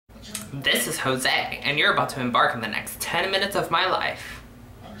This is Jose, and you're about to embark on the next 10 minutes of my life.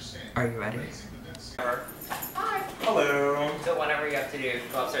 Are you ready? Hi. Hello. So whatever you have to do,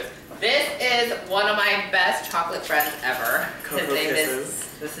 go upstairs. This is one of my best chocolate friends ever. His name is,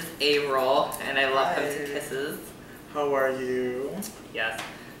 this is April, and I love him to kisses. How are you? Yes.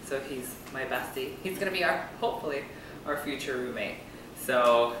 So he's my bestie. He's gonna be hopefully, our future roommate.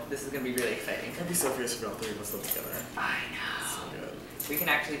 So this is gonna be really exciting. I'd be so fierce if all three of us live together. I know. So good. We can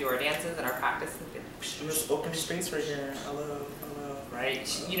actually do our dances and our practice. And there's open space right here. Hello, hello. Right.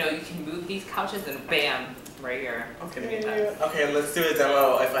 You know, you can move these couches and bam, right here. Okay. Okay, let's do a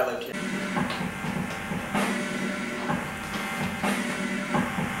demo if I live here.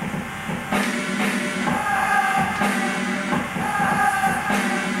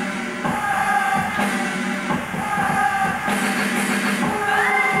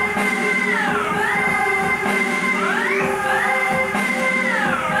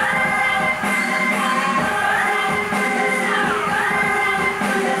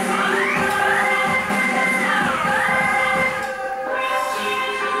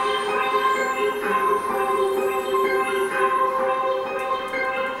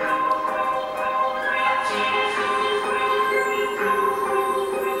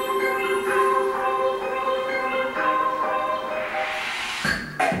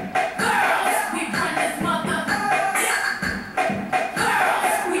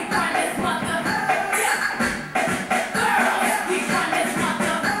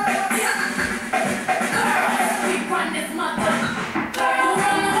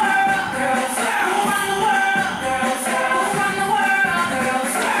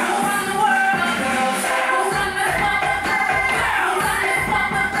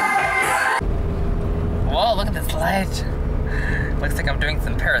 Looks like I'm doing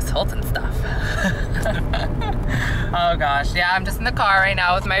some Paris Hilton stuff. Oh gosh, yeah, I'm just in the car right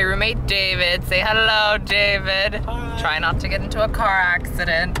now with my roommate David. Say hello, David. Hi. Try not to get into a car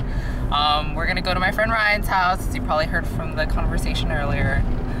accident. We're gonna go to my friend Ryan's house, as you probably heard from the conversation earlier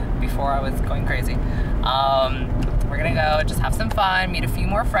before I was going crazy. We're gonna go just have some fun, meet a few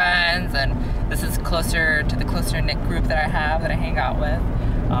more friends, and this is closer to the closer knit group that I have that I hang out with.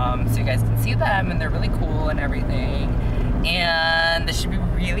 So you guys can see them, and they're really cool and everything. And this should be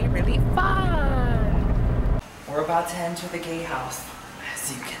really, really fun. We're about to enter the gay house,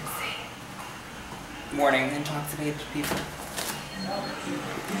 as you can see. Morning, intoxicated people.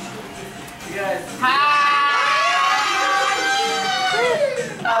 You guys. Hi!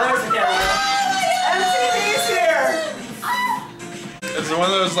 Oh, there's the camera. MTV's here! Is it one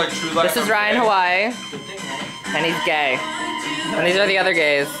of those like true life? This is Ryan Hawaii, and he's gay. And these are the other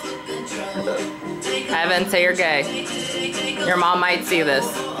gays. Evan, say you're gay. Your mom might see this.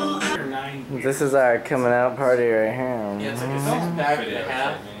 This is our coming out party right here.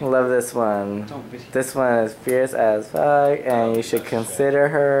 Love this one. This one is fierce as fuck, and you should consider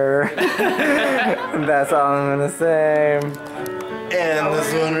her. That's all I'm gonna say. And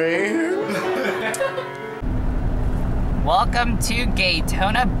this one right here. Welcome to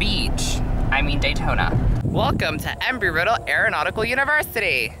Daytona Beach. I mean Daytona. Welcome to Embry-Riddle Aeronautical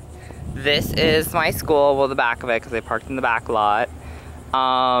University. This is my school, well the back of it, because I parked in the back lot.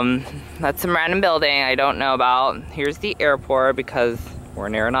 That's some random building I don't know about. Here's the airport because we're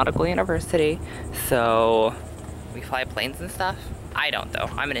an aeronautical university. So we fly planes and stuff. I don't though,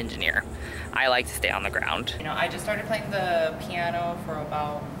 I'm an engineer. I like to stay on the ground. You know, I just started playing the piano for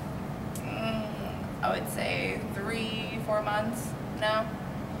about, I would say 3-4 months now.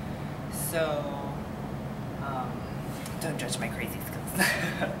 So, don't judge my crazy skills.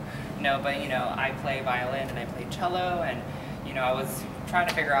 No, but you know, I play violin and I play cello, and you know, I was trying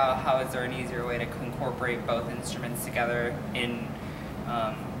to figure out how is there an easier way to incorporate both instruments together in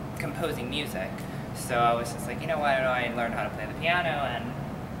composing music. So I was just like, you know, why don't I learn how to play the piano? And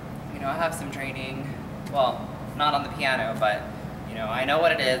you know, I have some training, well, not on the piano, but you know, I know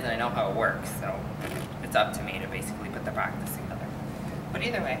what it is and I know how it works, so it's up to me to basically put the practice together. But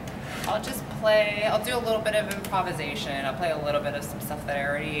either way, I'll just play, I'll do a little bit of improvisation, I'll play a little bit of some stuff that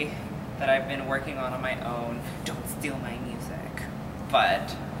I've been working on my own. Don't steal my music.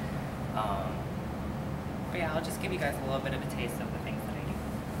 But yeah, I'll just give you guys a little bit of a taste of the things that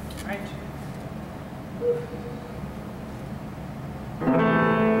I do. All right.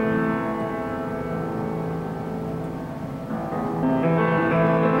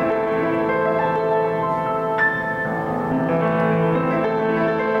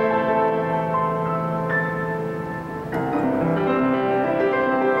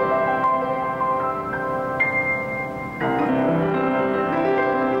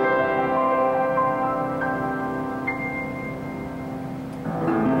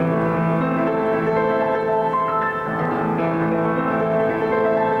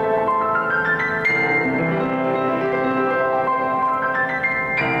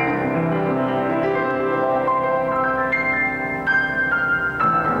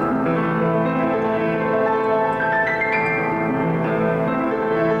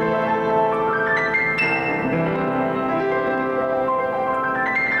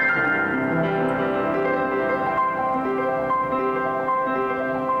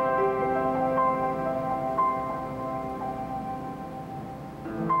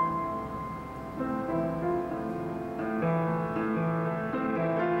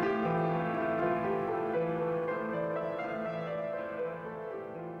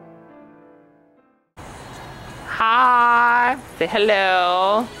 Say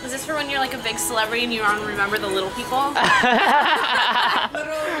hello. Is this for when you're like a big celebrity and you're on Remember the Little People?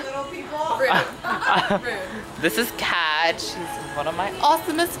 little people? Rude. Rude. This is Kat. She's one of my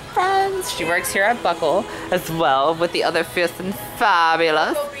awesomest friends. She works here at Buckle as well with the other fierce and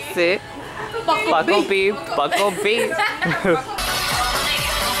fabulous. See? Buckle B. Buckle B.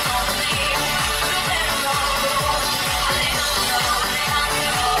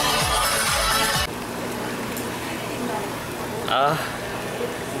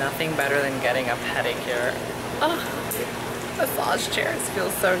 Nothing better than getting a pedicure. Massage chairs feel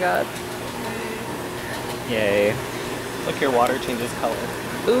so good. Yay. Look, your water changes color.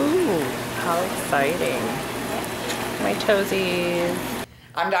 Ooh, how exciting. My toesies.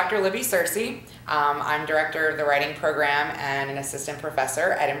 I'm Dr. Libby Searcy. I'm director of the writing program and an assistant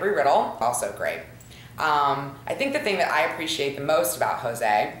professor at Embry-Riddle, also great. I think the thing that I appreciate the most about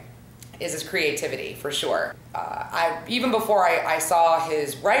Jose is his creativity, for sure. Even before I saw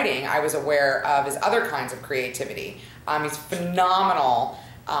his writing, I was aware of his other kinds of creativity. He's phenomenal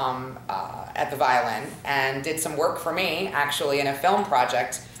at the violin and did some work for me, actually, in a film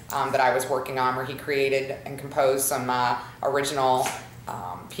project that I was working on where he created and composed some original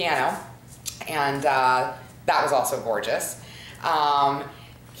piano, and that was also gorgeous.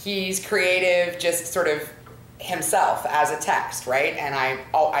 He's creative just sort of himself as a text, right? And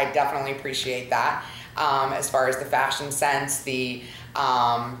I definitely appreciate that. As far as the fashion sense, the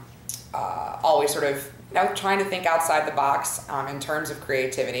always sort of trying to think outside the box in terms of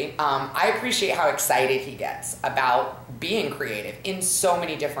creativity. I appreciate how excited he gets about being creative in so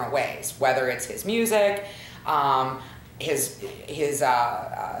many different ways, whether it's his music, his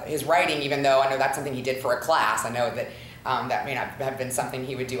writing, even though I know that's something he did for a class. I know that that may not have been something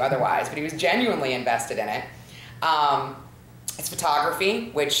he would do otherwise, but he was genuinely invested in it. It's photography,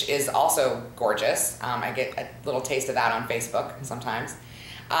 which is also gorgeous. I get a little taste of that on Facebook sometimes.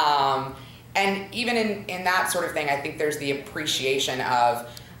 And even in that sort of thing, I think there's the appreciation of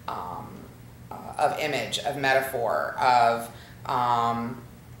image, of metaphor, of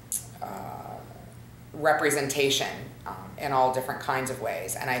representation in all different kinds of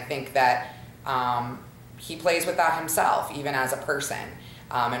ways. And I think that he plays with that himself, even as a person.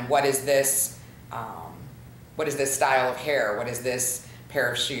 And what is this style of hair? What is this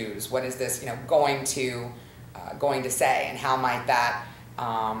pair of shoes? What is this, going to say? And how might that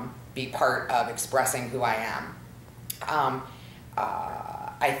be part of expressing who I am?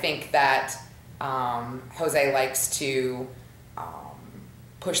 I think that Jose likes to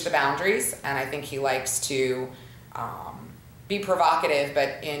push the boundaries, and I think he likes to be provocative,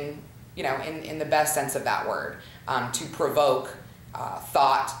 but in the best sense of that word, to provoke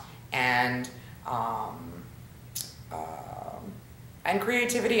thought and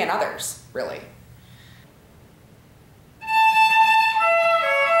creativity in others, really.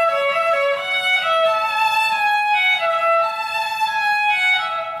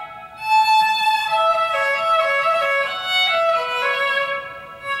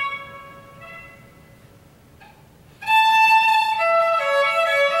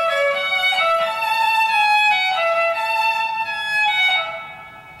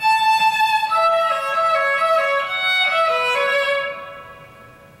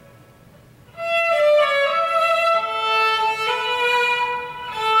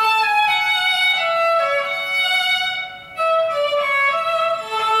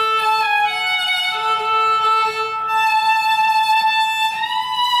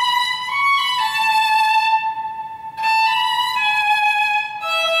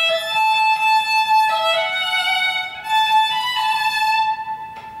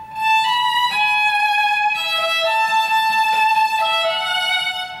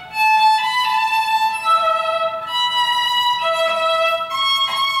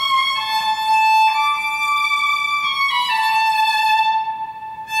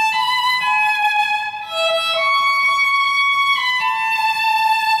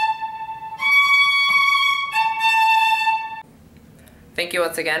 Thank you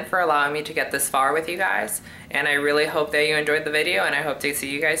once again for allowing me to get this far with you guys, and I really hope that you enjoyed the video, and I hope to see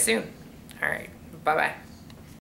you guys soon. All right, bye-bye.